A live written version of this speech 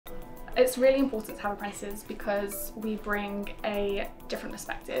It's really important to have apprentices because we bring a different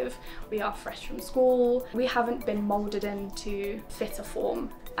perspective. We are fresh from school, we haven't been moulded into fit a form,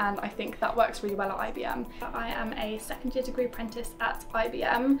 and I think that works really well at IBM. I am a second year degree apprentice at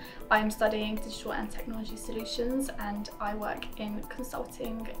IBM. I am studying digital and technology solutions, and I work in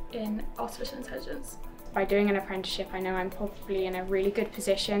consulting in artificial intelligence. By doing an apprenticeship, I know I'm probably in a really good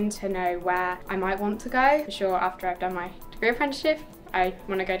position to know where I might want to go. For sure, after I've done my degree apprenticeship, I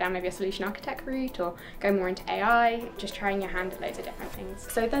want to go down maybe a solution architect route or go more into AI, just trying your hand at loads of different things.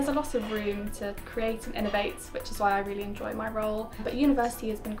 So there's a lot of room to create and innovate, which is why I really enjoy my role. But university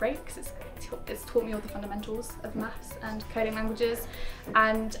has been great because it's taught me all the fundamentals of maths and coding languages,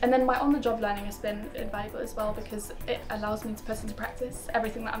 and then my on-the-job learning has been invaluable as well because it allows me to put into practice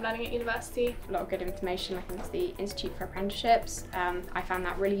everything that I'm learning at university. A lot of good information. I think the Institute for Apprenticeships, I found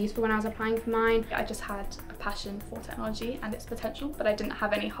that really useful when I was applying for mine. I just had a passion for technology and its potential, but I didn't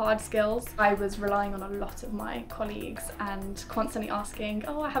have any hard skills. I was relying on a lot of my colleagues and constantly asking,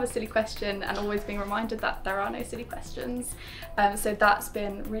 oh, I have a silly question, and always being reminded that there are no silly questions. So that's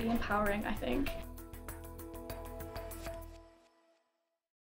been really empowering, I think.